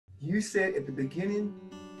You said at the beginning,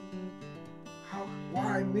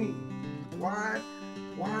 why me? Why,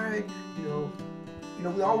 why, you know,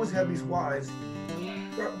 we always have these whys.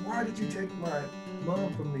 Why did you take my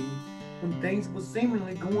mom from me when things were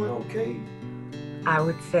seemingly going okay? I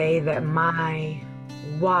would say that my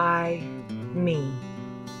why me,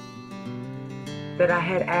 that I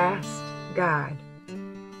had asked God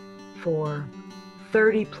for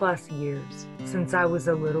 30 plus years since I was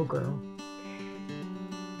a little girl,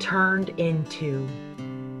 turned into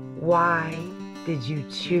why did you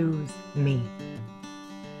choose me?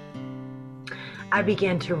 I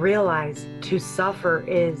began to realize to suffer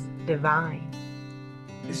is divine.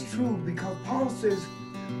 It's true, because Paul says,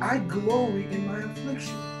 I glory in my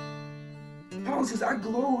affliction. Paul says, I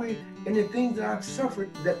glory in the things that I've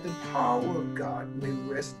suffered, that the power of God may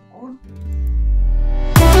rest on me.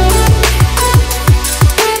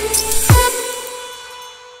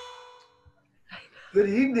 Good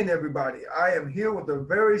evening, everybody. I am here with a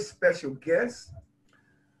very special guest,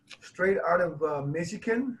 straight out of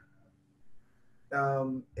Michigan.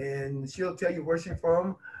 And she'll tell you where she's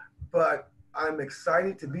from, but I'm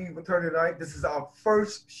excited to be with her tonight. This is our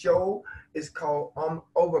first show. It's called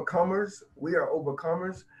Overcomers. We are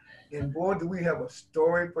Overcomers. And boy, do we have a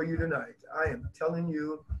story for you tonight. I am telling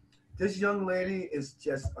you, this young lady is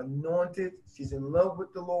just anointed. She's in love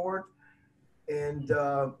with the Lord. And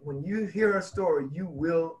when you hear her story,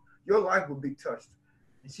 your life will be touched.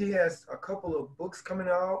 And she has a couple of books coming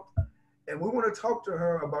out, and we want to talk to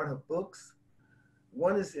her about her books.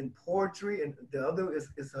 One is in poetry, and the other is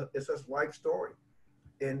her life story,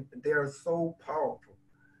 and they are so powerful.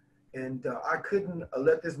 And I couldn't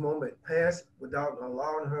let this moment pass without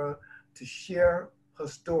allowing her to share her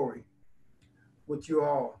story with you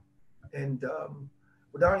all. And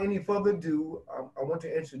without any further ado, I want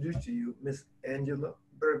to introduce to you Miss Angella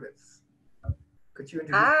Brevitz. Could you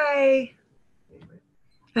introduce? Hi.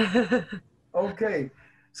 Okay.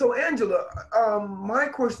 So Angela, my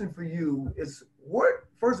question for you is,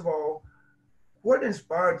 first of all, what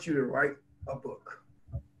inspired you to write a book?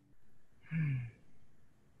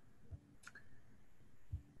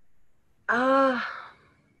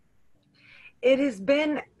 It has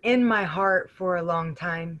been in my heart for a long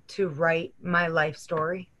time to write my life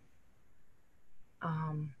story.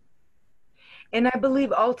 And I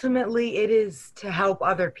believe ultimately it is to help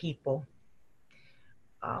other people.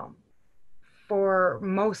 For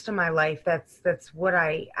most of my life, that's what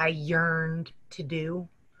I yearned to do,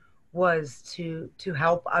 was to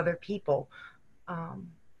help other people.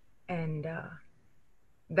 And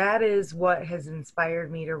that is what has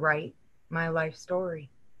inspired me to write my life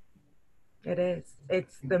story. It is.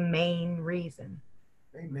 It's the main reason.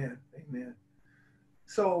 Amen. Amen.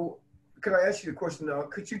 So, can I ask you a question now?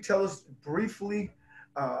 Could you tell us briefly?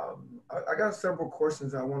 I got several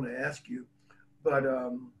questions I want to ask you, but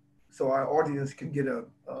so our audience can get an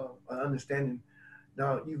understanding.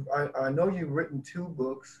 Now, I know you've written 2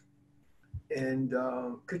 books, and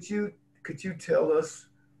could you tell us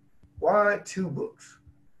why 2 books?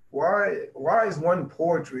 Why is one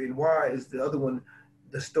poetry and why is the other one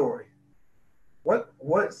the story? What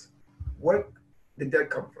did that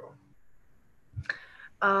come from?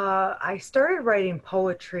 I started writing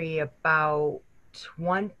poetry about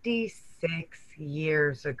 26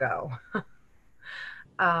 years ago.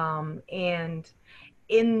 And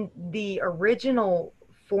in the original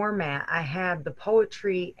format, I had the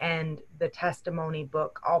poetry and the testimony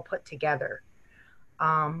book all put together.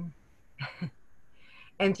 And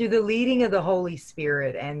through the leading of the Holy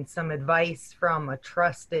Spirit and some advice from a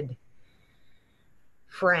trusted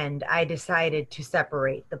friend, I decided to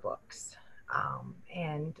separate the books.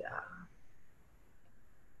 And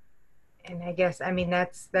I guess, I mean,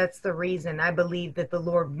 that's the reason. I believe that the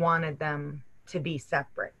Lord wanted them to be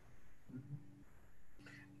separate.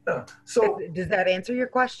 So does that answer your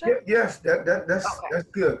question? Yes, that's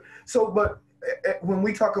good. So, but when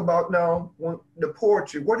we talk about now the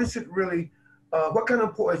poetry, what is it really? What kind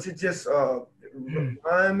of poetry? Is it just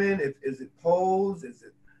rhyming? Is it prose? Is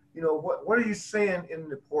it, what are you saying in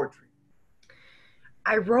the poetry?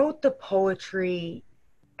 I wrote the poetry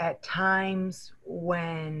at times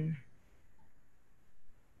when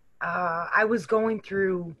I was going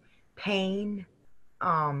through pain,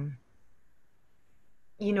 going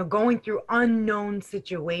through unknown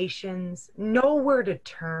situations, nowhere to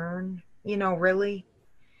turn, really.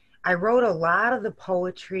 I wrote a lot of the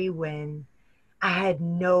poetry when I had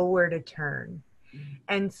nowhere to turn.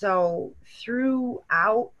 And so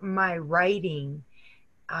throughout my writing,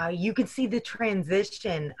 you could see the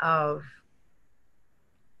transition of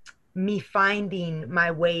me finding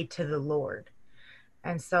my way to the Lord.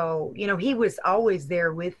 And so, he was always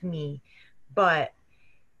there with me, but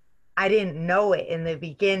I didn't know it in the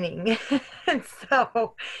beginning. And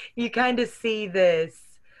so you kind of see this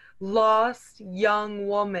lost young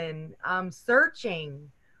woman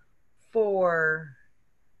searching for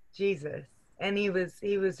Jesus. And he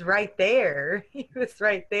was right there. He was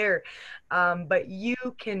right there. But you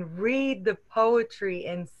can read the poetry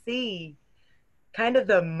and see kind of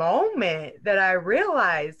the moment that I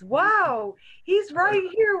realized, wow, he's right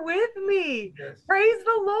here with me. Yes. Praise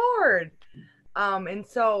the Lord. And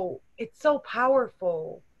so it's so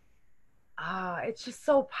powerful. It's just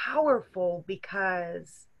so powerful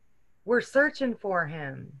because we're searching for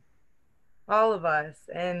him, all of us,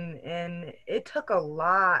 and it took a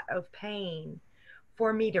lot of pain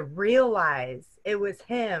for me to realize it was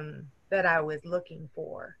him that I was looking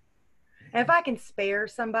for. And if I can spare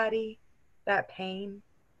somebody that pain,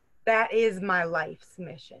 that is my life's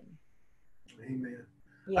mission. Amen.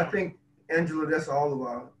 I Yeah. think, Angela, that's all of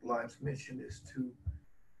our life's mission is to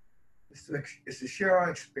share our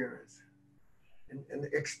experience. And the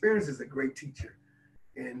experience is a great teacher.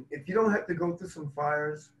 And if you don't have to go through some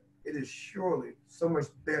fires, it is surely so much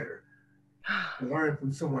better to learn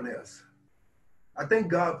from someone else. I thank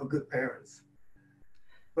God for good parents,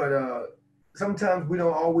 but sometimes we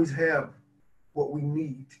don't always have what we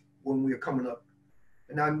need when we are coming up.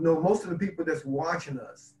 And I know most of the people that's watching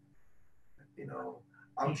us,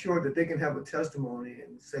 I'm sure that they can have a testimony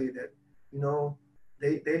and say that,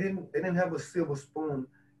 they didn't have a silver spoon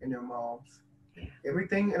in their mouths.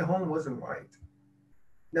 Everything at home wasn't right.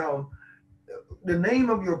 Now, the name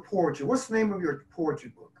of your poetry, what's the name of your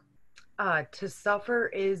poetry book? To Suffer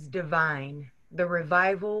is Divine, the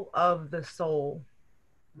Revival of the Soul.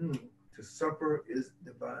 To Suffer is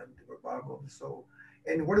Divine, the Revival of the Soul.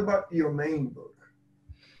 And what about your main book?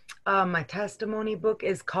 My testimony book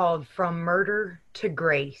is called From Murder to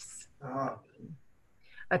Grace.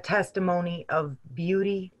 A testimony of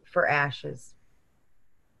beauty for ashes.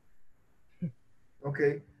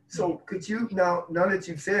 Okay. So could you, now that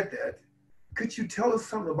you've said that, could you tell us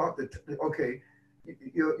something about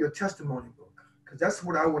your testimony book? Because that's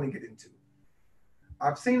what I want to get into.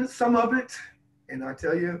 I've seen some of it, and I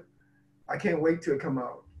tell you, I can't wait till it come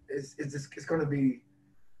out. It's going to be,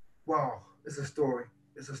 wow, it's a story.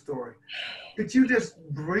 It's a story. Could you just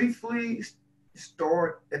briefly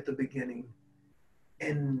start at the beginning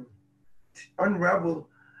and unravel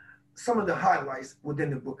some of the highlights within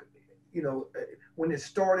the book? When it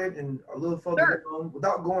started and a little further on,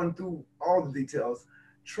 without going through all the details,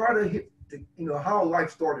 try to hit how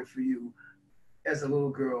life started for you as a little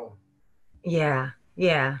girl. Yeah.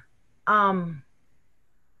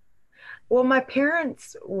 Well, my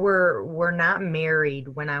parents were not married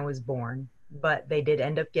when I was born, but they did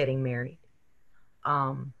end up getting married.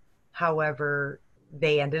 However,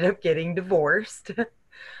 they ended up getting divorced.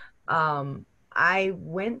 I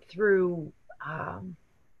went through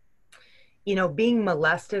being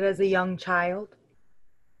molested as a young child.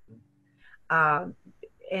 And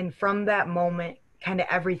from that moment, kind of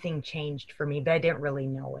everything changed for me, but I didn't really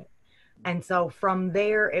know it. And so from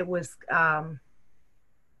there, it was,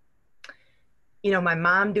 my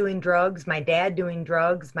mom doing drugs, my dad doing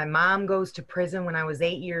drugs. My mom goes to prison when I was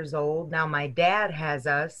 8 years old. Now my dad has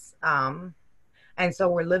us. And so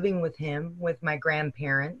we're living with him, with my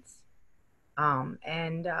grandparents.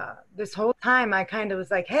 And this whole time I kind of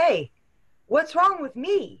was like, hey, what's wrong with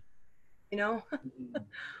me?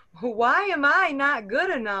 Why am I not good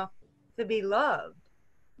enough to be loved?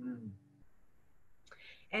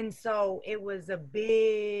 And so it was a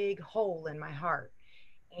big hole in my heart.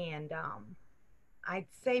 And I'd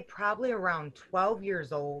say probably around 12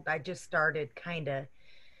 years old, I just started kind of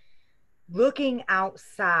looking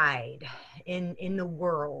outside in the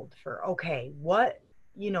world for, okay, what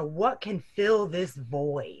can fill this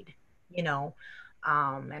void, and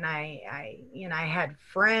I had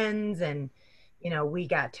friends, and we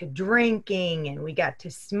got to drinking and we got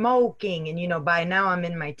to smoking, and by now I'm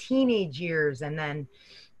in my teenage years, and then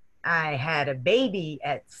I had a baby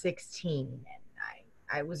at 16, and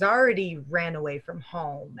I was already ran away from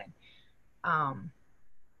home. And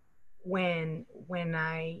when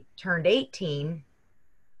I turned 18,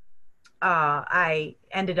 I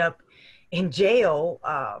ended up in jail,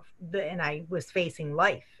 and I was facing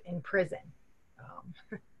life in prison.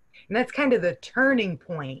 And that's kind of the turning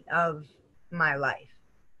point of my life.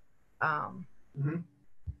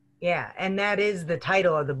 Yeah, and that is the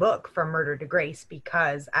title of the book, From Murder to Grace,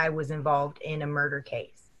 because I was involved in a murder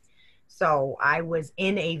case. So I was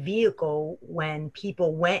in a vehicle when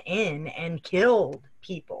people went in and killed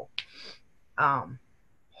people.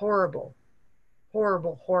 Horrible.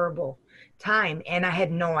 horrible, horrible time. And I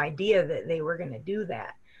had no idea that they were going to do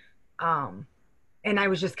that. And I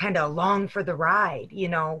was just kind of along for the ride, you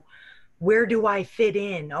know. Where do I fit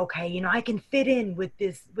in? Okay, you know, I can fit in with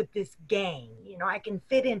this gang. You know, I can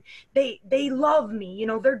fit in. They love me. You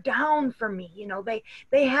know, they're down for me. You know, they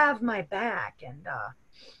have my back, and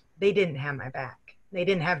they didn't have my back. They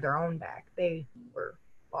didn't have their own back. They were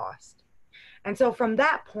lost. And so from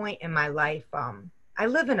that point in my life, I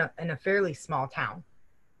live in a fairly small town.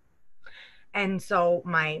 And so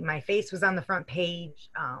my face was on the front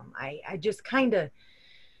page. I just kind of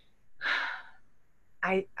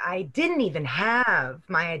I didn't even have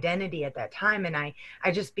my identity at that time, and I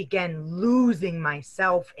just began losing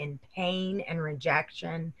myself in pain and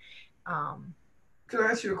rejection. Can I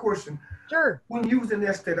ask you a question? Sure. When you was in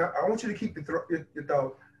that state, I want you to keep your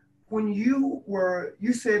thought. When you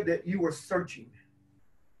said that you were searching,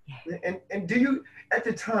 yeah. and do you, at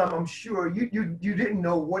the time, I'm sure you didn't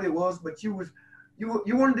know what it was, but you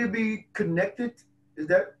wanted to be connected. Is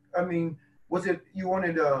that, I mean, was it you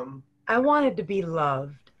wanted I wanted to be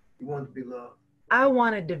loved. You wanted to be loved. I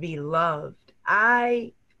wanted to be loved.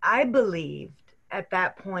 I believed at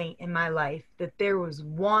that point in my life that there was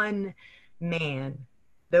one man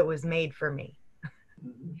that was made for me.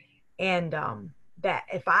 Mm-hmm. And that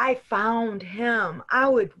if I found him, I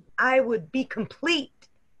would be complete,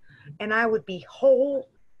 and I would be whole,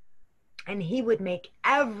 and he would make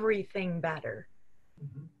everything better.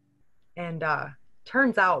 Mm-hmm. And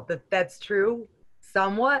turns out that that's true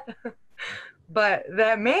somewhat. But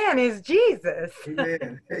that man is Jesus.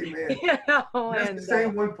 Amen. Amen. You know, that's the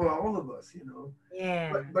same one for all of us, you know.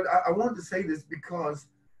 Yeah. But I wanted to say this because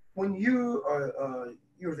when you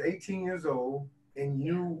were 18 years old and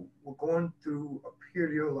you were going through a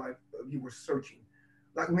period of your life, you were searching.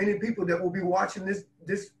 Like many people that will be watching this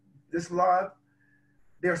live,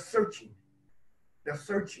 they're searching. They're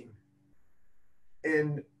searching.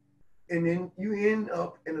 And then you end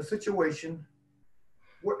up in a situation.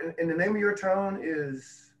 And the name of your town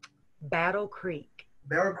is Battle Creek.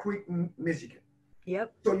 Battle Creek, Michigan.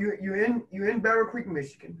 Yep. So you're in Battle Creek,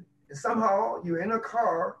 Michigan, and somehow you're in a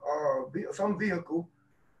car or some vehicle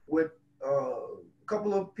with a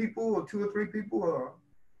couple of people, or 2 or 3 people, or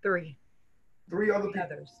three other people.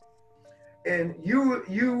 Others. And what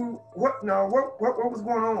was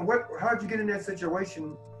going on? How did you get in that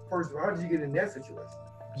situation? First of all, how did you get in that situation?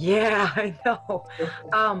 Yeah, I know.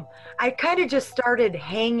 I kind of just started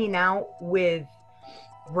hanging out with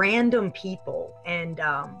random people, and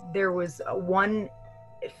there was one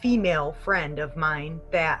female friend of mine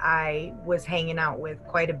that I was hanging out with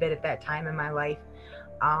quite a bit at that time in my life.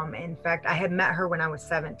 In fact, I had met her when I was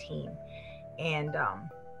 17, and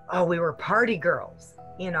we were party girls.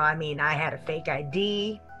 You know, I mean, I had a fake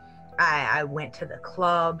ID. I went to the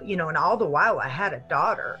club, you know, and all the while I had a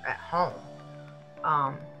daughter at home.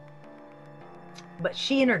 But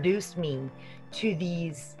she introduced me to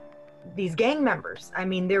these gang members. I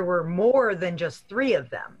mean, there were more than just 3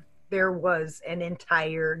 of them. There was an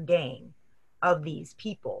entire gang of these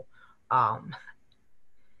people.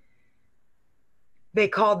 They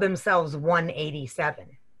called themselves 187.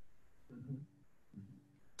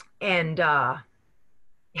 And,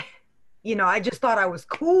 you know, I just thought I was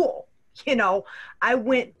cool. You know, I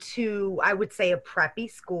went to, I would say, a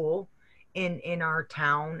preppy school in our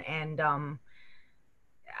town, and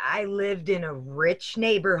I lived in a rich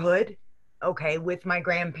neighborhood, okay, with my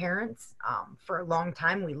grandparents. For a long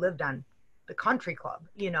time, we lived on the country club,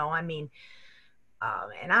 you know, I mean,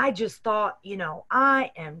 and I just thought, you know,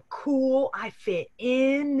 I am cool. I fit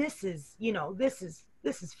in. This is, you know, this is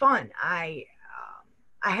fun. I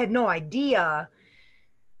had no idea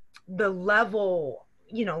the level,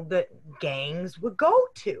 you know, that gangs would go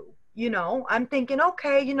to. You know, I'm thinking,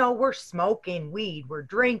 okay, you know, we're smoking weed, we're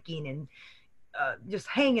drinking, and just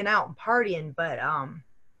hanging out and partying. But,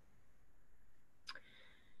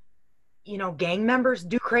 you know, gang members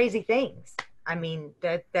do crazy things. I mean,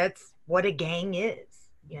 that's what a gang is.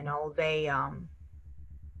 You know, they're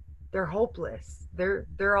hopeless.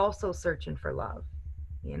 They're also searching for love,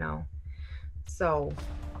 you know. So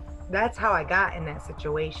that's how I got in that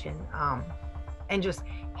situation. And just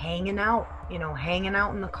hanging out, you know, hanging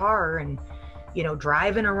out in the car, and, you know,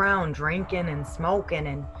 driving around, drinking and smoking.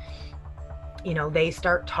 And, you know, they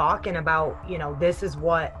start talking about, you know, this is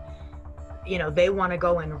what, you know, they want to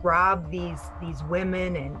go and rob these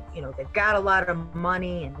women, and, you know, they've got a lot of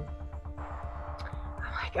money. And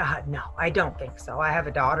I'm like, God, no, I don't think so. I have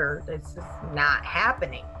a daughter. This is not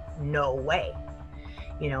happening. No way.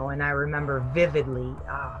 You know, and I remember vividly,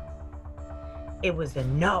 it was a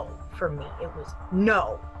no for me. It was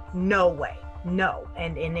no way, no.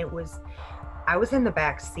 And it was I was in the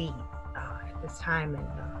back seat at this time, and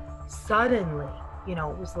suddenly, you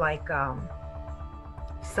know, it was like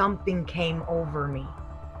something came over me,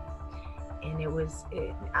 and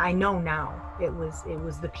I know now it was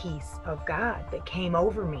the peace of God that came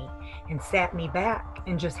over me and sat me back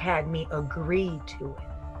and just had me agree to it.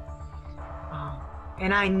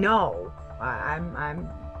 And I know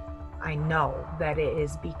I know that it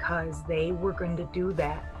is because they were going to do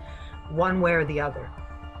that one way or the other,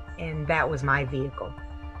 and that was my vehicle.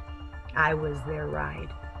 I was their ride.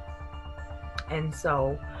 And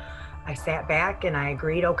so I sat back and I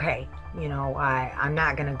agreed, okay, you know, I'm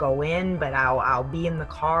not going to go in, but I'll be in the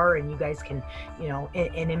car, and you guys can, you know,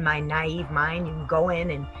 and in my naive mind, you can go in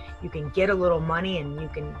and you can get a little money and you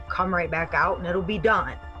can come right back out and it'll be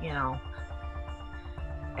done, you know.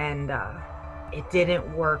 And it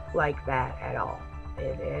didn't work like that at all.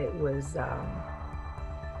 It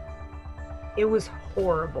was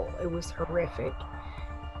horrible. It was horrific.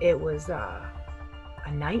 It was a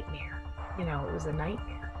nightmare. You know, it was a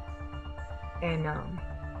nightmare. And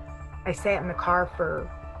I sat in the car for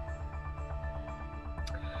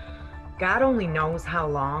God only knows how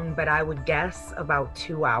long, but I would guess about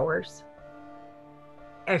 2 hours.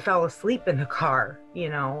 I fell asleep in the car, you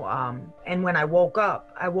know, and when I woke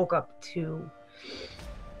up to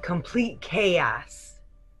complete chaos.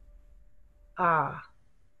 I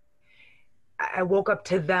woke up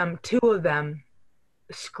to them, two of them,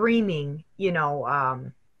 screaming, you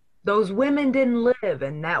know, those women didn't live,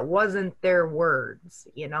 and that wasn't their words,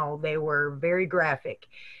 you know, they were very graphic,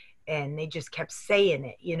 and they just kept saying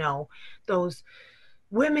it, you know, those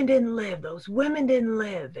women didn't live, those women didn't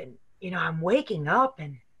live. And, you know, I'm waking up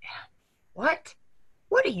and what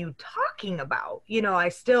are you talking about? You know,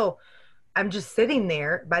 I'm just sitting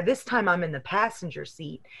there. By this time I'm in the passenger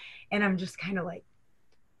seat, and I'm just kind of like,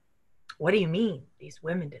 what do you mean these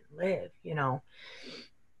women didn't live, you know?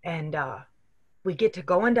 And we get to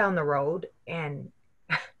going down the road, and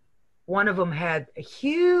one of them had a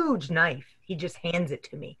huge knife. He just hands it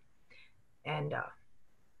to me. And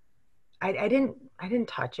I didn't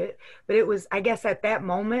touch it, but it was, I guess at that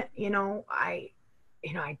moment, you know, I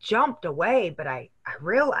jumped away, but I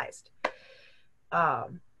realized,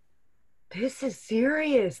 this is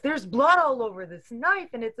serious. There's blood all over this knife,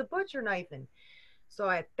 and it's a butcher knife. And so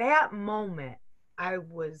at that moment, I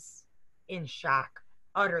was in shock,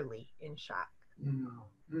 utterly in shock.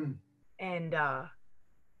 Mm-hmm. And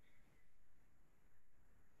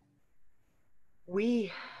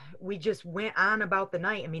we just went on about the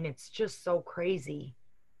night. I mean, it's just so crazy,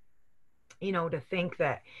 you know, to think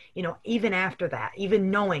that, you know, even after that, even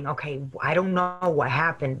knowing, okay, I don't know what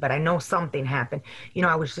happened, but I know something happened, you know,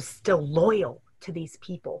 I was just still loyal to these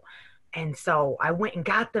people. And so I went and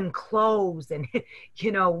got them clothes, and,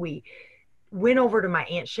 you know, we went over to my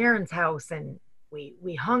Aunt Sharon's house, and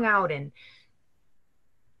we hung out. And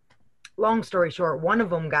long story short, one of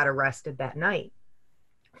them got arrested that night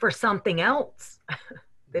for something else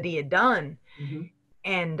that he had done. Mm-hmm.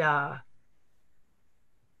 And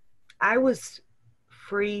I was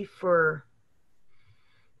free for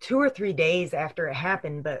 2 or 3 days after it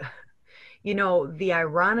happened. But, you know, the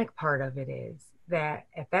ironic part of it is that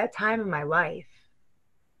at that time in my life,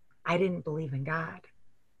 I didn't believe in God.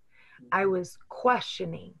 I was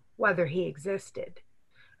questioning whether he existed.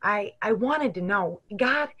 I wanted to know,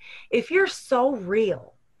 God, if you're so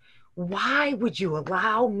real, why would you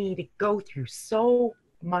allow me to go through so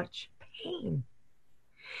much pain?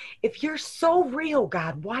 If you're so real,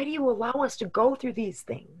 God, why do you allow us to go through these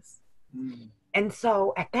things? Mm. And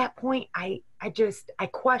so at that point, I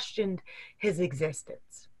questioned his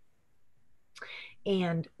existence.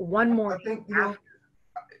 And one more. I think, you know,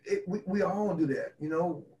 we all do that. You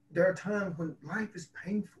know, there are times when life is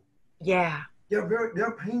painful. Yeah. There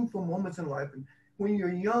are painful moments in life. And when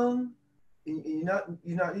you're young, and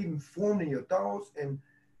you're not even formed in your thoughts, and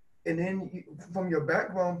then from your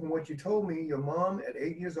background, from what you told me, your mom at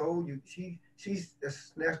 8 years old, she's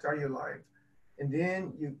snatched out of your life, and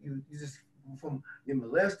then you just you're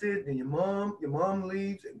molested, then your mom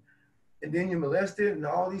leaves, and then you're molested, and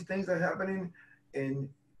all these things are happening, and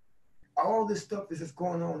all this stuff is just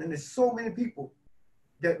going on, and there's so many people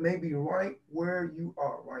that may be right where you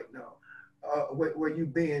are right now, where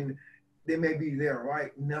you've been. They may be there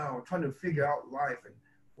right now trying to figure out life, and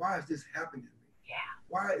why is this happening to me? Yeah.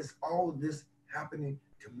 Why is all this happening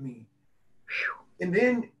to me? And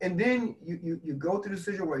then you go through the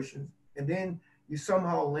situations, and then you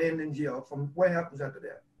somehow land in jail. From what happens after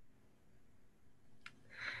that?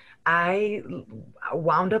 I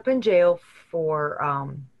wound up in jail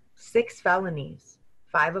for 6 felonies.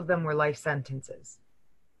 5 of them were life sentences.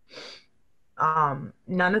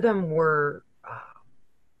 None of them were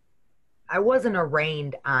I wasn't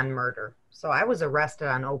arraigned on murder. So I was arrested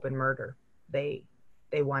on open murder. They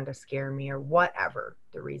they wanted to scare me or whatever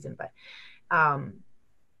the reason, but um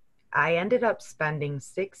I ended up spending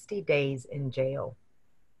 60 days in jail.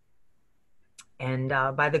 And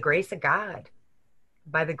by the grace of God,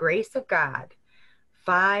 by the grace of God,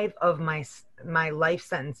 five of my life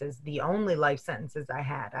sentences, the only life sentences I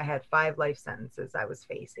had five life sentences I was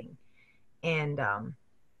facing, and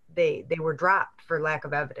they were dropped for lack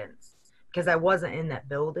of evidence because I wasn't in that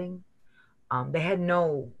building. They had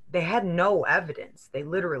no evidence. They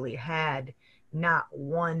literally had not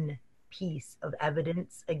one piece of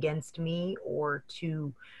evidence against me or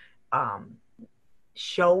to um,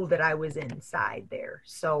 show that I was inside there.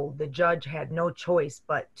 So the judge had no choice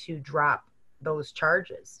but to drop those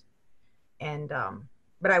charges. And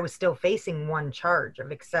but I was still facing one charge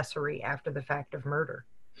of accessory after the fact of murder.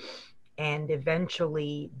 And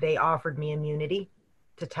eventually they offered me immunity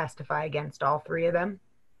to testify against all three of them.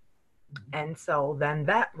 And so then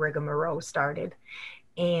that rigmarole started,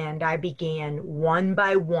 and I began one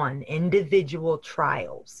by one individual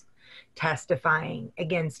trials, testifying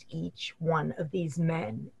against each one of these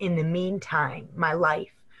men. In the meantime, my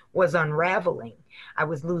life was unraveling. I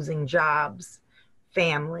was losing jobs,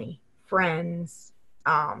 family, friends.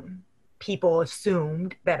 People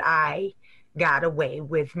assumed that I got away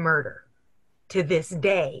with murder. To this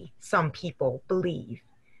day, some people believe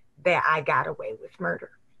that I got away with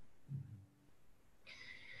murder.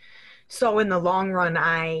 So in the long run,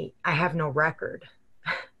 I have no record,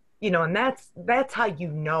 and that's how you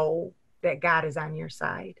know that God is on your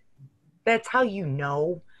side. That's how you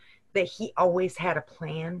know that He always had a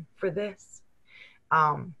plan for this.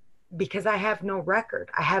 Um, because I have no record.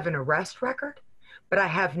 I have an arrest record, but I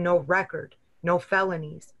have no record, no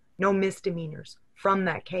felonies, no misdemeanors from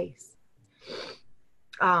that case.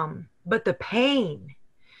 But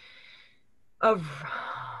of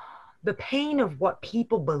the pain of what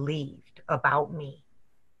people believed about me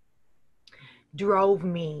drove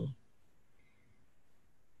me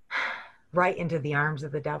right into the arms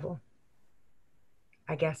of the devil,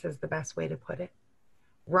 I guess is the best way to put it.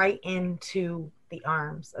 Right into the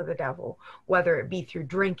arms of the devil, whether it be through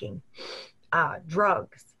drinking,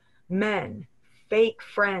 drugs, men, fake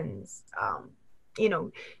friends,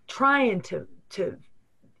 trying to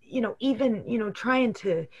even trying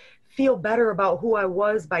to feel better about who I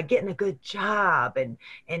was by getting a good job and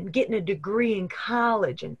getting a degree in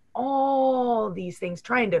college and all these things,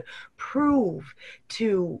 trying to prove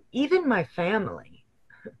to even my family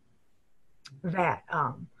that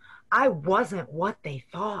I wasn't what they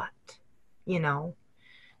thought. So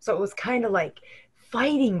it was kind of like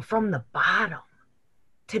fighting from the bottom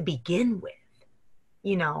to begin with.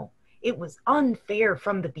 It was unfair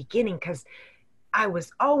from the beginning because I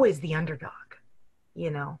was always the underdog,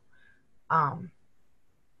 you know. And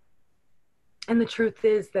the truth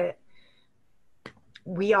is that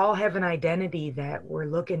we all have an identity that we're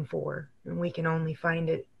looking for, and we can only find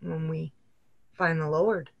it when we find the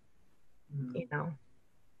Lord.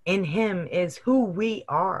 In Him is who we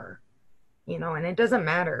are, and it doesn't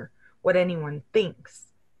matter what anyone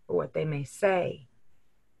thinks or what they may say.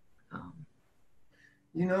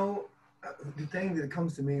 The thing that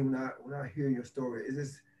comes to me when I hear your story is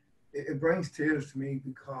this: it brings tears to me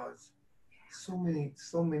because so many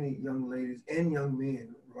young ladies and young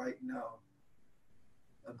men right now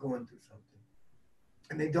are going through something,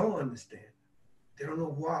 and they don't understand. They don't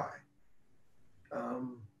know why,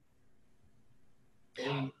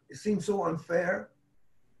 and it seems so unfair.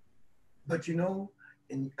 But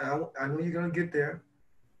and I know you're gonna get there.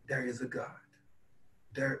 There is a God.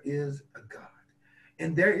 There is a God.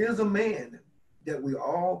 And there is a man that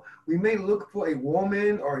we may look for a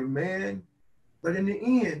woman or a man, but in the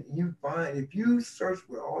end, you find, if you search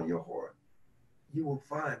with all your heart, you will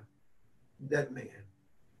find that man.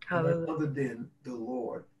 None other than the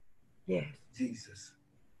Lord. Yes. Jesus.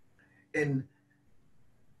 And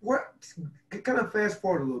what, kind of fast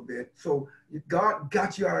forward a little bit. So God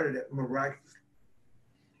got you out of that miraculously.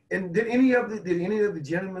 And did any of the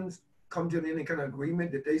gentlemen come to any kind of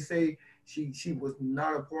agreement that they say she was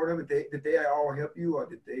not a part of it? Did they all help you, or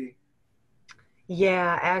did they?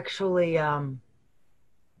 Yeah, actually,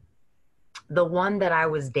 the one that I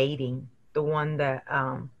was dating, the one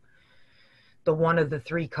of the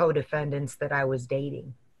three co-defendants that I was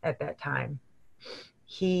dating at that time,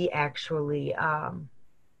 he actually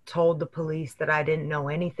told the police that I didn't know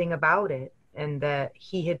anything about it, and that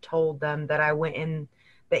he had told them that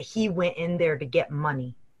he went in there to get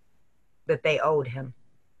money that they owed him.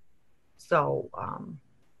 So,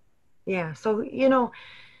 yeah, so,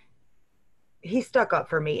 he stuck up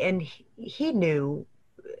for me, and he knew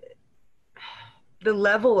the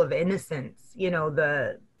level of innocence, you know,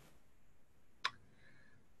 the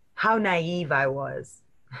how naive I was.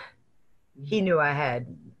 He knew I had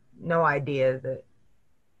no idea that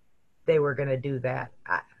they were going to do that.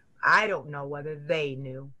 I don't know whether they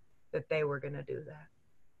knew that they were going to do that.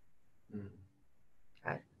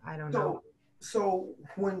 I don't know. So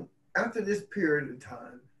when after this period of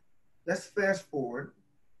time, let's fast forward,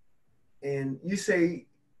 and you say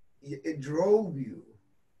it drove you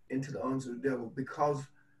into the arms of the devil because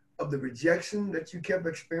of the rejection that you kept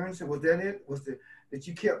experiencing. Was that it? Was it that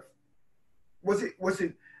you kept? Was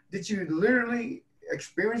it? Did you literally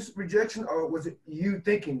experience rejection, or was it you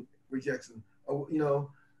thinking rejection? Or, you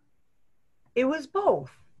know, it was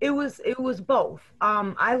both. It was both.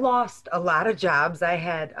 I lost a lot of jobs. I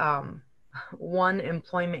had one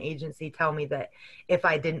employment agency tell me that if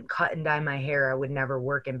I didn't cut and dye my hair, I would never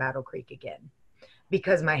work in Battle Creek again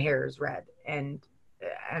because my hair is red and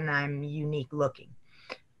I'm unique looking.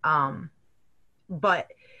 But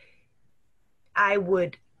I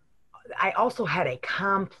also had a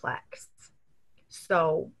complex.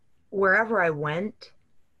 So wherever I went,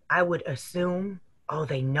 I would assume, oh,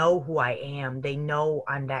 they know who I am. They know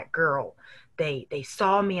I'm that girl. They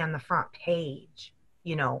saw me on the front page,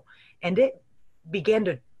 you know, and it began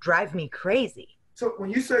to drive me crazy. So when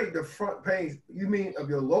you say the front page, you mean of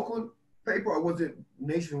your local paper, or was it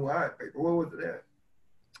nationwide paper? Where was it at?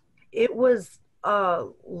 It was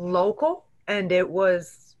local, and it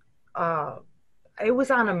was on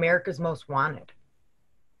America's Most Wanted.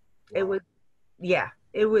 Wow.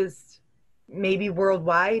 It was maybe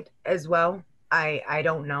worldwide as well. I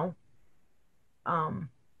don't know.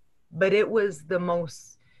 But it was the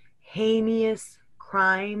most heinous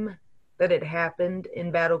crime that had happened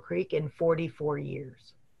in Battle Creek in 44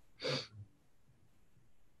 years.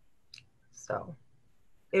 So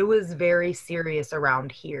it was very serious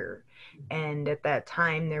around here. And at that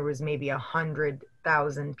time, there was maybe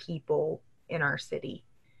 100,000 people in our city.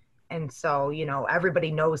 And so, you know,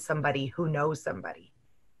 everybody knows somebody who knows somebody.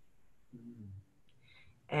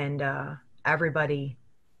 And everybody,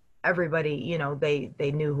 you know,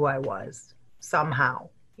 they knew who I was somehow,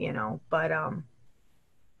 you know,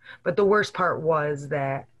 but the worst part was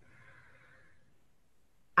that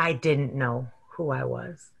I didn't know who I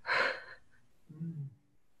was.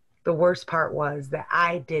 The worst part was that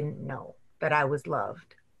I didn't know that I was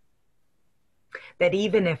loved. That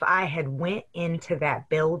even if I had went into that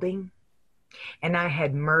building and I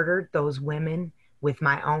had murdered those women with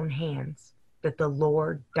my own hands, that the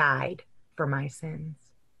Lord died for my sins.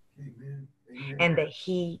 Amen. Amen. And that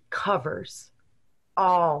he covers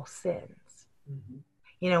all sins. Mm-hmm.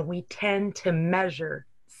 You know, we tend to measure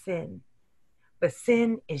sin, but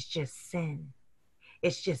sin is just sin.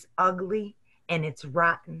 It's just ugly and it's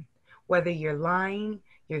rotten. Whether you're lying,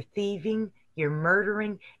 you're thieving, you're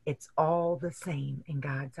murdering, it's all the same in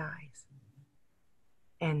God's eyes.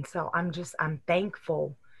 And so I'm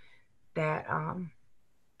thankful that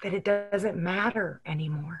that it doesn't matter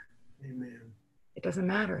anymore. Amen. It doesn't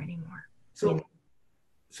matter anymore. So, you know?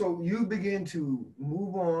 So you begin to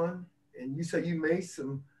move on, and you said you made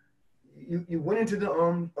some. You went into the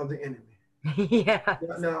arm of the enemy. Yeah.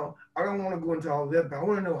 Now I don't want to go into all of that, but I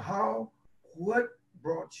want to know what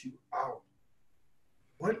brought you out.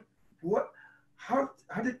 What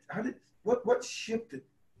shifted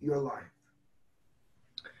your life?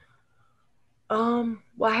 Well,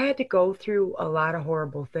 I had to go through a lot of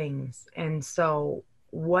horrible things. And so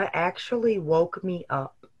what actually woke me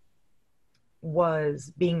up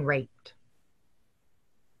was being raped.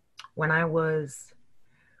 When I was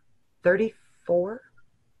 34,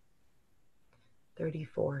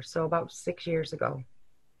 so about 6 years ago,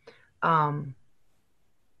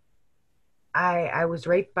 I was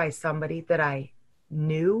raped by somebody that I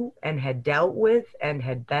knew and had dealt with and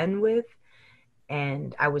had been with,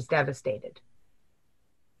 and I was devastated.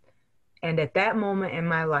 And at that moment in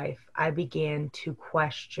my life, I began to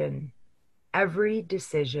question every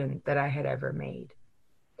decision that I had ever made,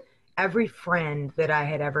 every friend that I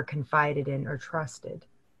had ever confided in or trusted.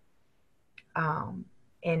 And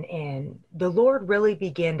the Lord really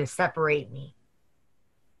began to separate me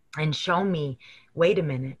and show me, wait a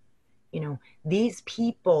minute, you know, these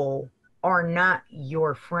people are not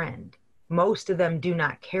your friend. Most of them do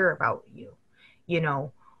not care about you, you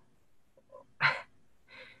know.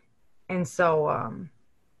 And so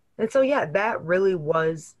yeah, that really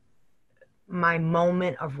was my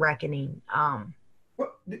moment of reckoning.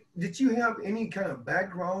 Well, did you have any kind of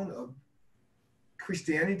background of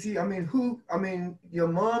Christianity? I mean, your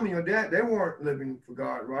mom and your dad, they weren't living for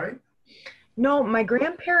God, right? No, my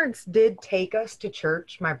grandparents did take us to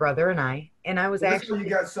church, my brother and I was So this is where you actually,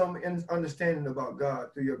 got some understanding about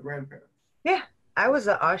God through your grandparents. yeah, I was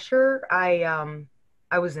a usher.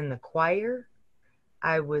 I was in the choir.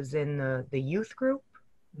 I was in the youth group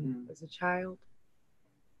Mm. as a child.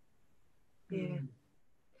 Yeah, Mm.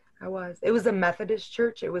 I was. It was a Methodist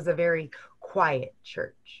church. It was a very quiet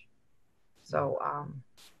church. So,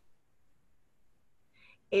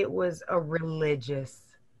 it was a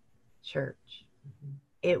religious church.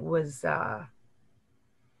 It was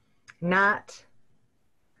not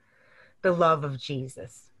the love of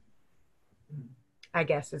Jesus, Mm. I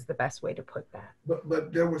guess is the best way to put that.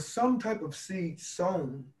 But there was some type of seed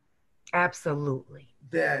sown Absolutely.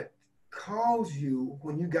 that caused you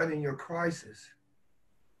when you got in your crisis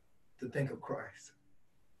to think of Christ.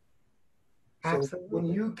 So when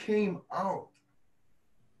Absolutely. you came out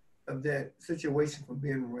of that situation from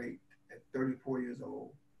being raped at 34 years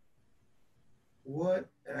old, what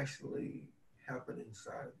actually happened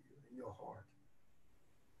inside of you, in your heart,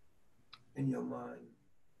 in your mind?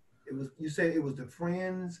 It was, you said it was the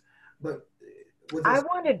friends, but was I it?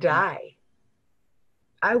 want to die.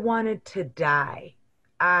 I wanted to die.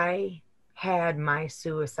 I had my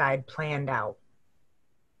suicide planned out.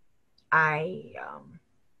 I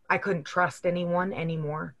I couldn't trust anyone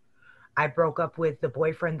anymore. I broke up with the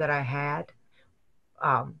boyfriend that I had.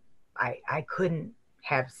 Um, I couldn't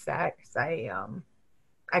have sex. I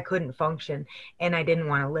couldn't function, and I didn't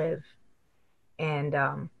want to live. And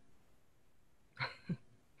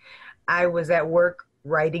I was at work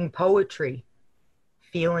writing poetry,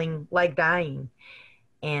 feeling like dying,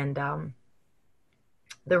 and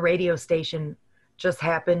the radio station just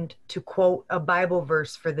happened to quote a Bible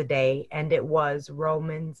verse for the day, and it was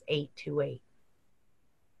Romans 8:28.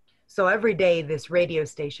 So every day, this radio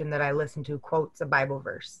station that I listen to quotes a Bible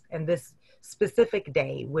verse. And this specific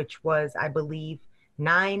day, which was, I believe,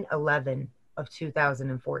 9/11 of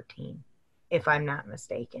 2014, if I'm not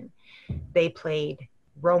mistaken, they played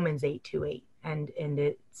Romans 8:28. And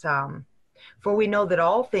it's, for we know that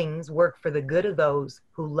all things work for the good of those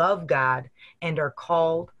who love God and are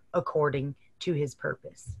called according to his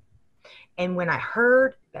purpose. And when I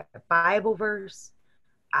heard that Bible verse,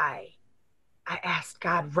 I I asked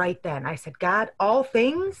God right then. I said, God, all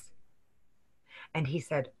things? And he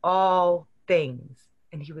said, all things.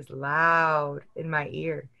 And he was loud in my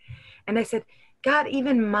ear. And I said, God,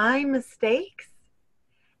 even my mistakes?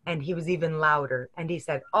 And he was even louder. And he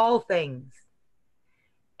said, all things.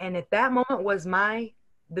 And at that moment was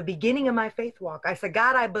the beginning of my faith walk. I said,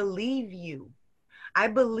 God, I believe you. I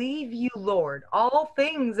believe you, Lord. All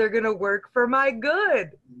things are going to work for my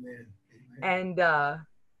good. Amen.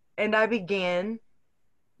 And I began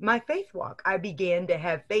my faith walk. I began to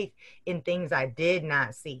have faith in things I did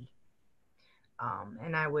not see.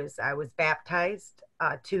 And I was baptized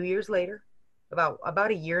 2 years later,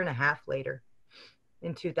 about a year and a half later,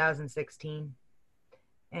 in 2016.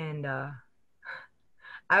 And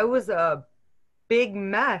I was a big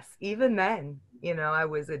mess even then. You know, I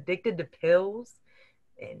was addicted to pills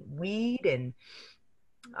and weed, and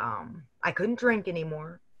I couldn't drink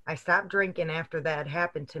anymore. I stopped drinking after that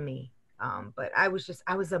happened to me. But I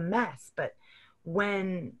was a mess. But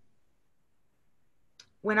when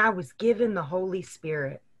I was given the Holy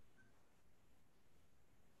Spirit,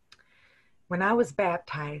 when I was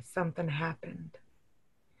baptized, something happened.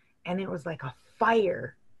 And it was like a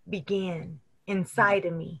fire began inside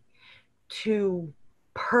of me to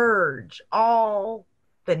purge all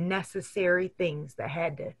the necessary things that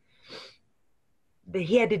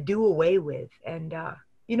he had to do away with. And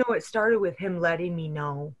it started with him letting me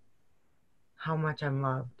know how much I'm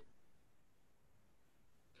loved.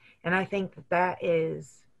 And I think that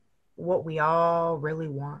is what we all really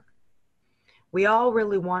want. We all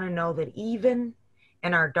really want to know that even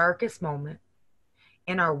in our darkest moment,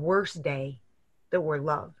 in our worst day, that we're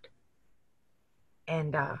loved.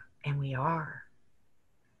 And we are.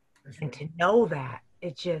 That's And right. to know that,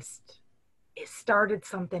 it started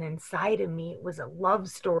something inside of me. It was a love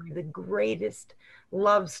story, the greatest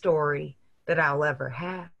love story that I'll ever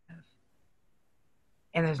have.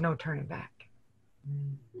 And there's no turning back.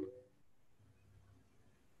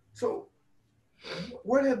 So,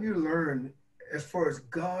 what have you learned as far as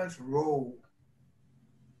God's role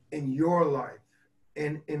in your life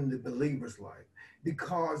and in the believer's life?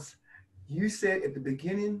 Because you said at the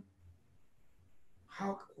beginning,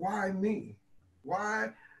 why me? Why,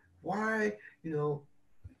 why, we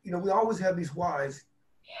always have these whys.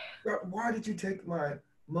 Why did you take my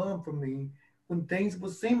mom from me when things were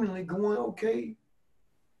seemingly going okay?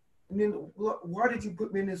 And then why did you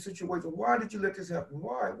put me in this situation? Why did you let this happen?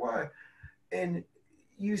 Why? And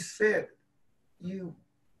you said you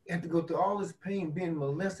have to go through all this pain, being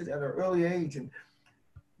molested at an early age, and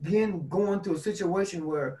then going to a situation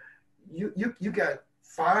where you got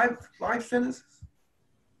 5 life sentences.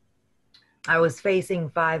 I was facing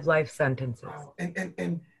 5 life sentences. Wow.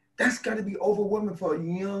 And that's got to be overwhelming for a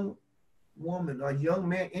young woman, a young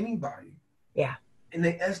man, anybody. Yeah. And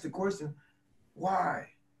they ask the question, why?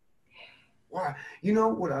 Why? You know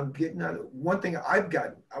what I'm getting at? One thing I've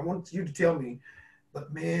gotten, I want you to tell me,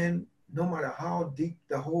 but man, no matter how deep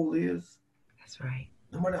the hole is, that's right.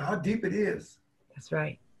 No matter how deep it is, that's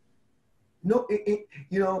right. No,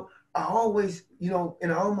 you know, I always, you know,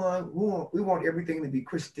 in our mind, we want everything to be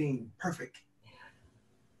pristine, perfect.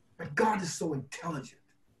 But God is so intelligent.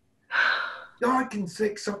 God can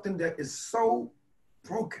take something that is so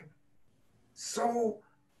broken, so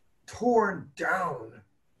torn down,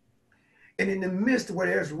 and in the midst where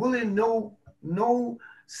there's really no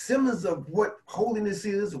semblance of what holiness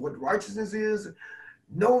is, or what righteousness is,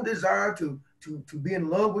 no desire to be in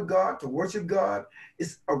love with God, to worship God,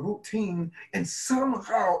 it's a routine. And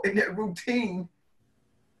somehow in that routine,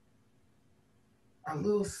 a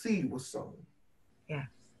little seed was sown. Yes.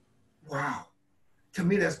 Wow. To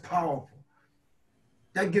me, that's powerful.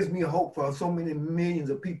 That gives me hope for so many millions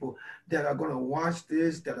of people that are going to watch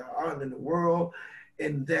this, that are out in the world,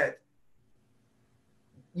 and that,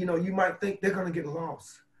 you know, you might think they're going to get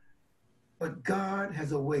lost. But God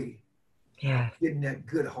has a way of getting that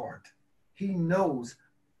good heart. He knows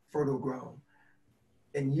fertile ground.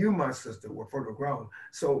 And you, my sister, were fertile ground.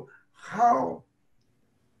 So how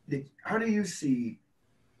do you see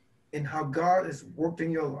in how God has worked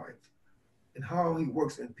in your life and how he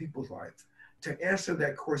works in people's lives to answer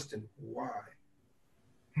that question, why?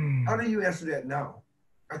 How do you answer that now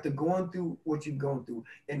after going through what you've gone through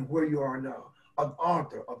and where you are now, an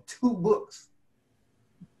author of 2 books,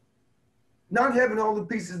 not having all the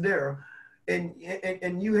pieces there, and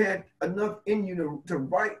you had enough in you to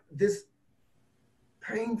write this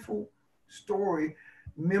painful story,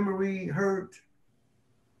 memory, hurt,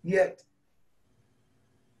 yet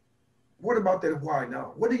what about that why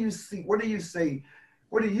now? What do you see? What do you say?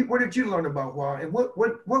 What did you learn about why? And what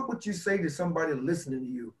would you say to somebody listening to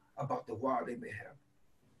you about the why they may have?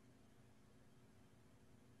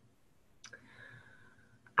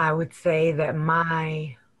 I would say that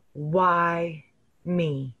my why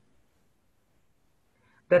me,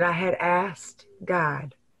 that I had asked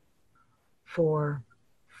God for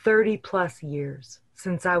 30 plus years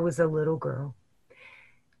since I was a little girl,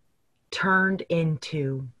 turned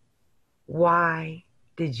into, why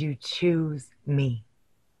did you choose me?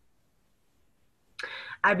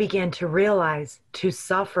 I began to realize to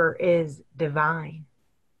suffer is divine.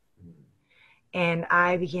 And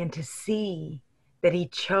I began to see that he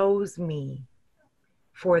chose me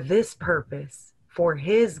for this purpose, for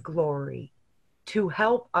his glory, to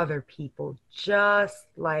help other people, just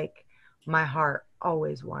like my heart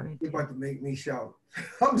always wanted to. You're about to make me shout.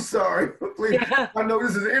 I'm sorry, please. Yeah. I know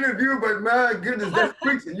this is an interview, but my goodness, that's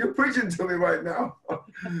preaching. You're preaching to me right now.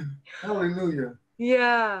 Hallelujah.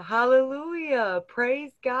 Yeah, hallelujah.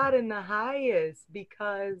 Praise God in the highest,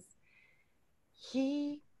 because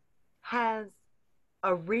he has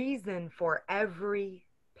a reason for every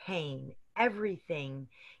pain, everything.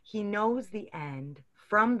 He knows the end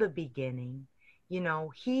from the beginning. You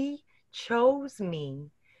know, he chose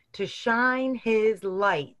me to shine his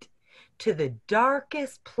light to the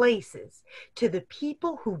darkest places, to the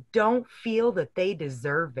people who don't feel that they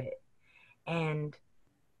deserve it. And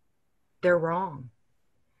they're wrong.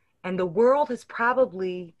 And the world has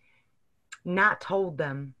probably not told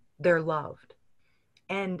them they're loved.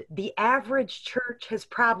 And the average church has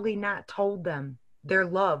probably not told them they're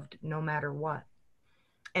loved no matter what.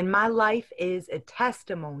 And my life is a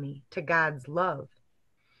testimony to God's love.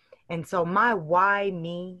 And so my why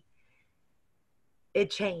me,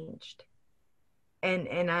 it changed.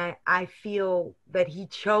 And I feel that he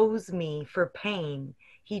chose me for pain.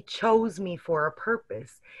 He chose me for a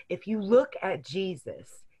purpose. If you look at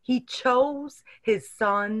Jesus, he chose his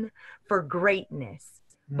son for greatness.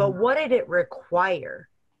 But what did it require?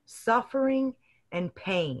 Suffering and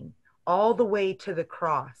pain, all the way to the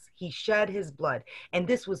cross. He shed his blood. And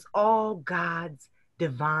this was all God's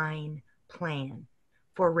divine plan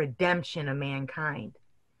for redemption of mankind.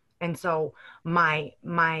 And so my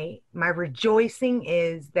rejoicing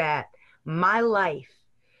is that my life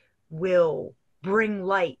will bring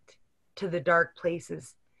light to the dark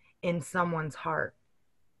places in someone's heart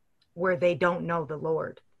where they don't know the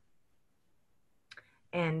Lord.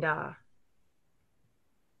 And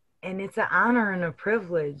it's an honor and a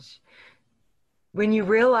privilege when you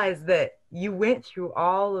realize that you went through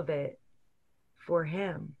all of it for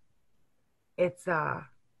him. it's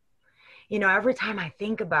every time I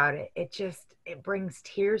think about it, it brings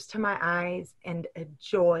tears to my eyes and a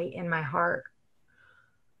joy in my heart.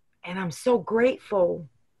 And I'm so grateful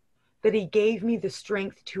that he gave me the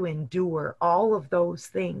strength to endure all of those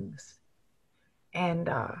things. And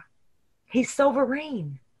he's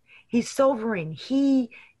sovereign. He's sovereign.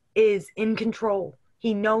 He is in control.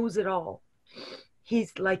 He knows it all.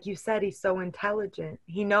 He's, like you said, he's so intelligent.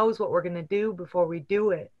 He knows what we're going to do before we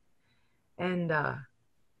do it. And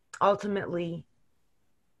ultimately,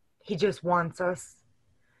 he just wants us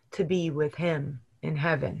to be with him in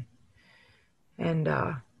heaven. And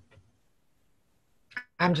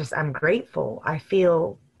I'm grateful. I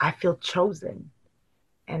feel chosen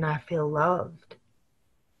and I feel loved.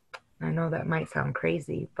 I know that might sound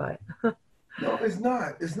crazy, but no, it's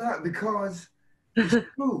not. It's not, because it's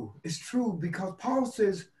true. It's true, because Paul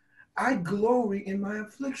says, I glory in my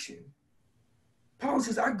affliction. Paul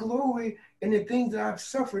says, I glory in the things that I've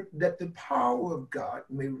suffered, that the power of God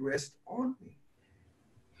may rest on me.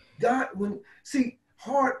 God,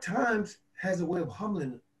 hard times has a way of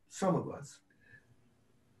humbling some of us.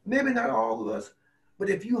 Maybe not all of us, but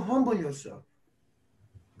if you humble yourself,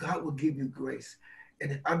 God will give you grace.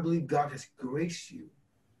 And I believe God has graced you.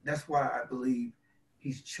 That's why I believe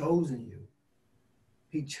he's chosen you.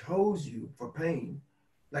 He chose you for pain,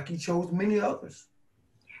 like he chose many others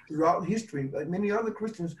throughout history. Like many other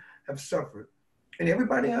Christians have suffered. And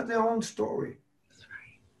everybody has their own story. That's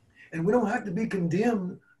right. And we don't have to be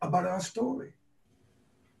condemned about our story,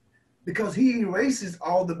 because he erases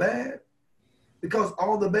all the bad, because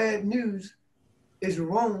all the bad news is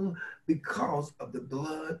wrong because of the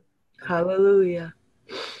blood. Hallelujah.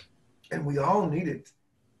 And we all need it.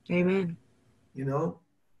 Amen. You know?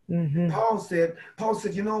 Mm-hmm. Paul said,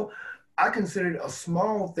 I consider it a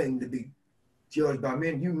small thing to be judged by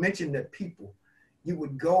men. You mentioned that you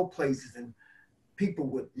would go places and people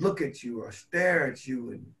would look at you or stare at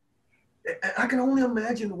you. And I can only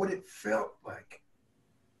imagine what it felt like,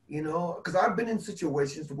 because I've been in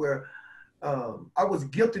situations where I was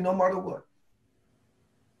guilty no matter what.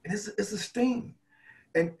 And it's a sting.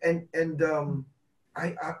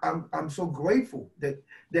 I'm so grateful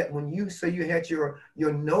that when you say you had your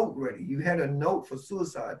note ready, you had a note for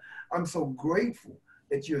suicide. I'm so grateful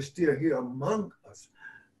that you're still here among us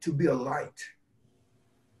to be a light,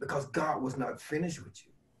 because God was not finished with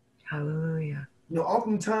you. Hallelujah.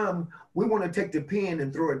 Oftentimes we want to take the pen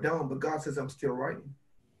and throw it down, but God says, I'm still writing.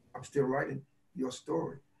 I'm still writing your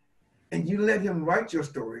story. And you let him write your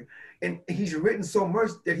story. And he's written so much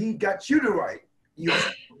that he got you to write your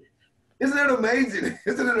story. Isn't that amazing?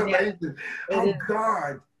 Isn't it amazing how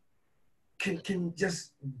God can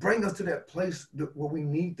just bring us to that place where we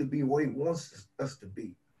need to be, where he wants us to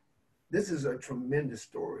be? This is a tremendous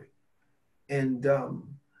story. And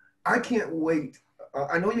I can't wait.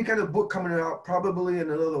 I know you got a book coming out probably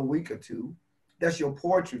in another week or two. That's your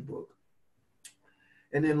poetry book.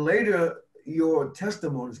 And then later, your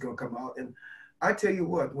testimony is going to come out. And I tell you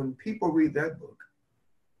what, when people read that book,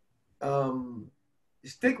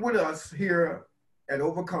 stick with us here at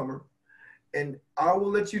Overcomer, and I will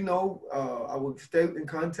let you know. I will stay in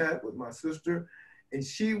contact with my sister, and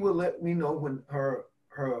she will let me know when her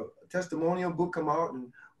testimonial book come out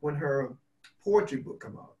and when her poetry book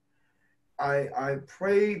come out. I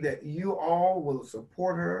pray that you all will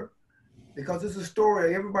support her, because it's a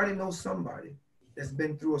story. Everybody knows somebody that's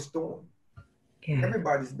been through a storm. Yeah.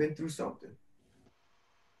 Everybody's been through something.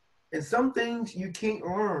 And some things you can't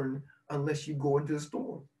learn unless you go into the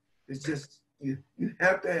storm. It's just, you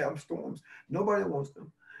have to have storms. Nobody wants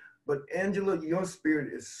them. But Angela, your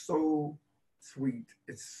spirit is so sweet.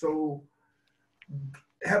 It's so,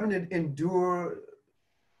 having to endure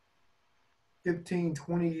 15,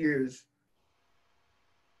 20 years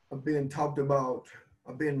of being talked about,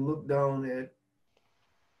 of being looked down at,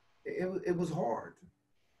 it was hard.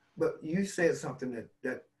 But you said something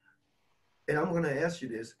that, and I'm going to ask you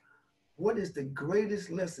this. What is the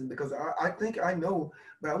greatest lesson? Because I think I know,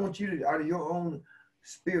 but I want you to, out of your own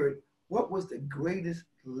spirit, what was the greatest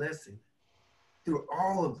lesson through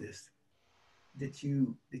all of this that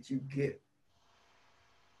you get?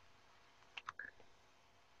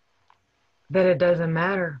 That it doesn't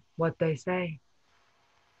matter what they say.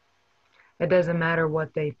 It doesn't matter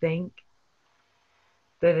what they think.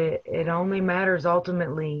 That it only matters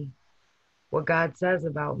ultimately what God says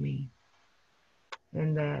about me.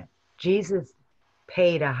 And that Jesus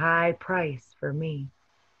paid a high price for me.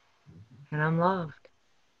 And I'm loved.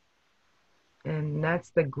 And that's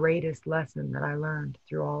the greatest lesson that I learned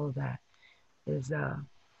through all of that, is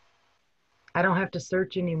I don't have to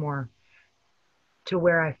search anymore to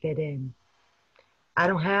where I fit in. I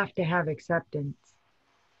don't have to have acceptance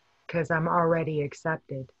because I'm already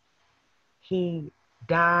accepted. He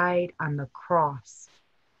died on the cross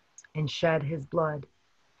and shed his blood.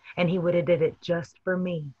 And he would have did it just for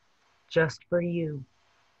me, just for you,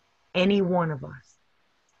 any one of us.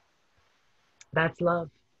 That's love.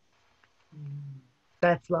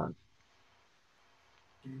 That's love.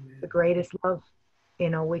 Amen. The greatest love,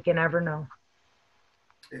 we can ever know.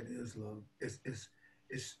 It is love.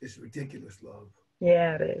 It's ridiculous love.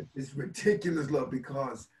 Yeah, it is. It's ridiculous love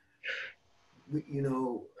because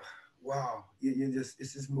wow, it's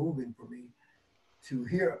just moving for me to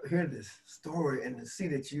hear this story and to see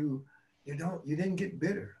that you didn't get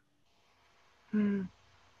bitter. Hmm.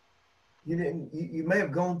 You may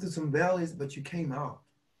have gone through some valleys, but you came out.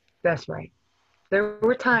 That's right. There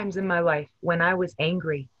were times in my life when I was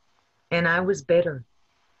angry and I was bitter.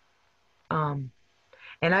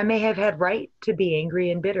 And I may have had right to be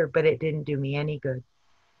angry and bitter, but it didn't do me any good.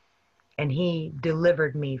 And he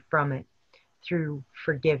delivered me from it through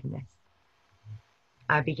forgiveness.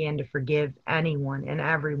 I began to forgive anyone and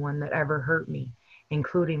everyone that ever hurt me,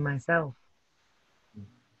 including myself.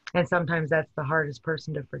 And sometimes that's the hardest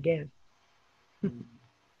person to forgive.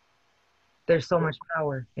 There's so much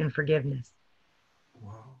power in forgiveness.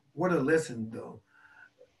 Wow. What a lesson, though.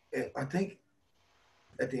 I think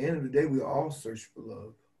at the end of the day, we all search for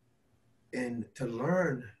love. And to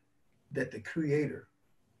learn that the Creator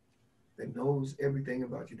that knows everything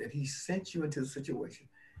about you, that He sent you into the situation,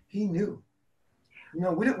 He knew.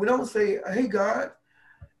 We don't say, hey, God,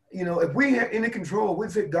 if we had any control,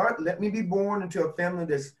 we'd say, God, let me be born into a family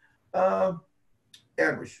that's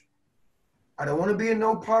average. I don't want to be in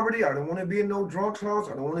no poverty. I don't want to be in no drunk's house.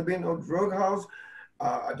 I don't want to be in no drug house.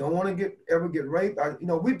 I don't want to ever get raped.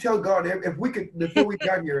 We tell God if we could, before we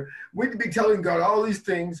got here, we'd be telling God all these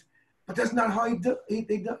things, but that's not how He does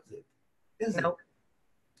it, is it?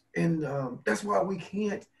 And that's why we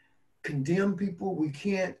can't condemn people. We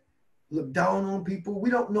can't look down on people. We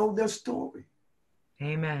don't know their story.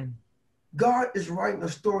 Amen. God is writing a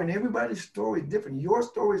story, and everybody's story is different. Your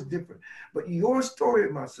story is different, but your story,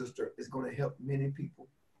 my sister, is going to help many people.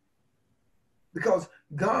 Because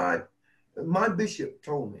God, my bishop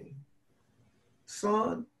told me,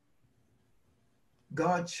 son,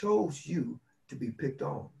 God chose you to be picked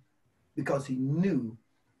on because He knew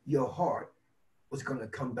your heart was going to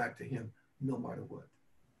come back to Him no matter what.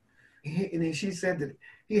 And then she said that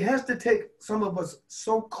He has to take some of us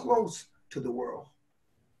so close to the world.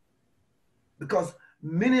 Because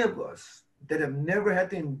many of us that have never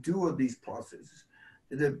had to endure these processes,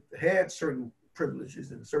 that have had certain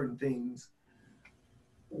privileges and certain things,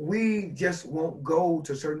 we just won't go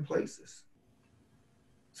to certain places.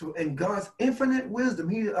 So in God's infinite wisdom,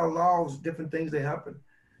 He allows different things to happen.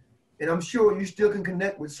 And I'm sure you still can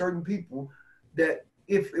connect with certain people that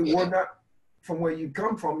if it were not from where you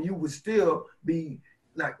come from, you would still be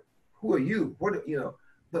like, who are you? But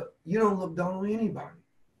you don't look down on anybody.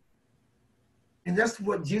 And that's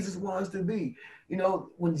what Jesus wants to be.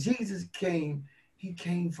 When Jesus came, He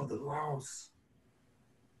came for the lost.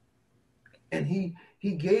 And he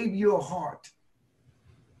gave you a heart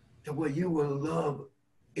to where you will love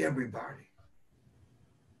everybody.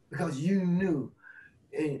 Because you knew,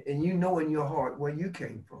 and you know in your heart where you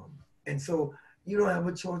came from. And so you don't have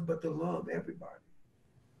a choice but to love everybody.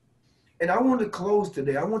 And I want to close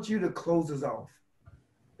today. I want you to close us off.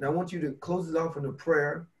 And I want you to close us off in a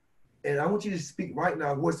prayer. And I want you to speak right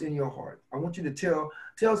now what's in your heart. I want you to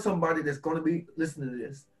tell somebody that's going to be listening to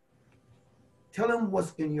this. Tell them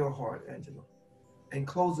what's in your heart, Angela. And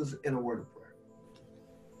close us in a word of prayer.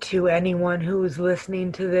 To anyone who's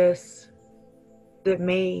listening to this that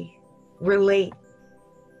may relate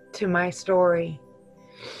to my story,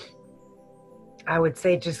 I would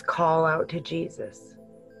say just call out to Jesus.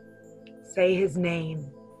 Say His name,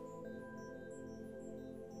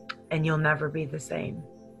 and you'll never be the same.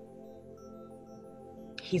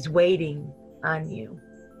 He's waiting on you.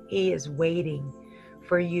 He is waiting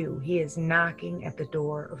for you. He is knocking at the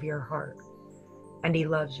door of your heart. And He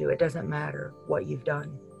loves you. It doesn't matter what you've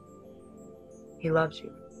done. He loves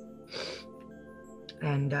you.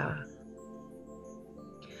 And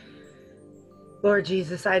Lord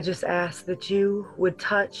Jesus, I just ask that you would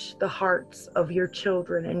touch the hearts of your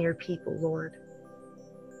children and your people, Lord.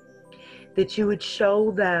 That you would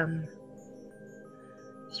show them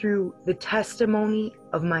through the testimony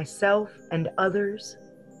of myself and others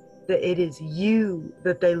that it is you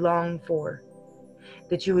that they long for.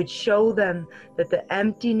 That you would show them that the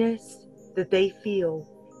emptiness that they feel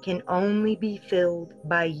can only be filled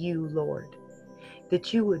by you, Lord.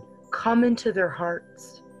 That you would come into their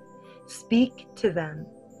hearts, speak to them,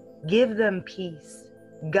 Give them peace.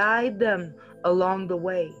 Guide them along the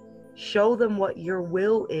way. Show them what your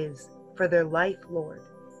will is for their life, Lord.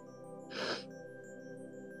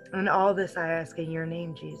 And all this I ask in your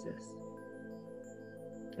name, Jesus.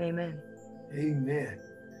 Amen. Amen.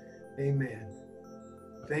 Amen.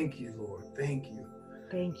 Thank you, Lord. Thank you.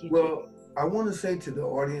 Thank you. Well, I want to say to the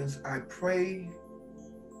audience, I pray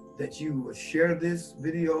that you will share this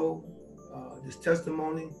video, this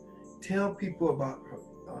testimony. Tell people about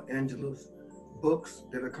Angela's books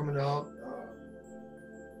that are coming out.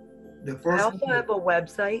 The first I also have a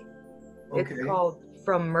website. Okay. It's called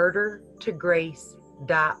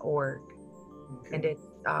FromMurderToGrace.org. Okay. And it's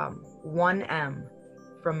 1M,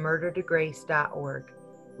 FromMurderToGrace.org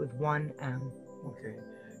with 1M. Okay.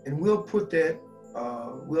 And we'll put that,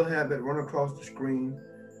 we'll have it run across the screen,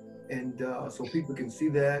 and so people can see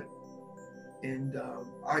that. And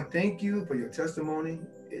I thank you for your testimony.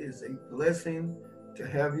 It is a blessing to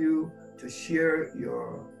have you to share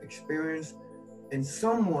your experience, and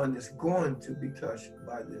someone is going to be touched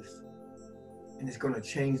by this, and it's going to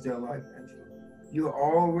change their life, Angela. You're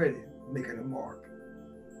already making a mark.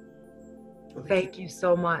 Thank you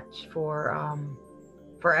so much for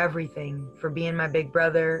everything, for being my big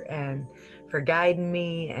brother, and for guiding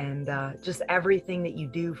me, and just everything that you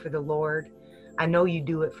do for the Lord. I know you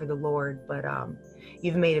do it for the Lord, but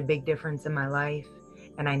you've made a big difference in my life,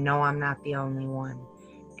 and I know I'm not the only one.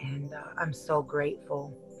 And I'm so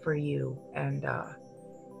grateful for you, and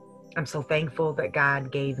I'm so thankful that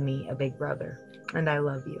God gave me a big brother, and I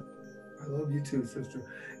love you. I love you too, sister.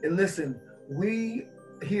 And listen, we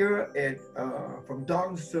here at From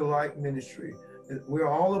Darkness to Light Ministry, we're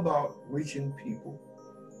all about reaching people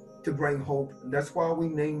to bring hope. And that's why we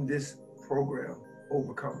named this program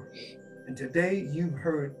Overcomer. And today you've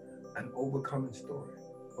heard an overcoming story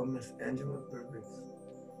from Miss Angella Brevitz.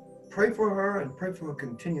 Pray for her and pray for her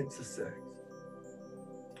continued success.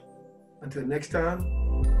 Until next time,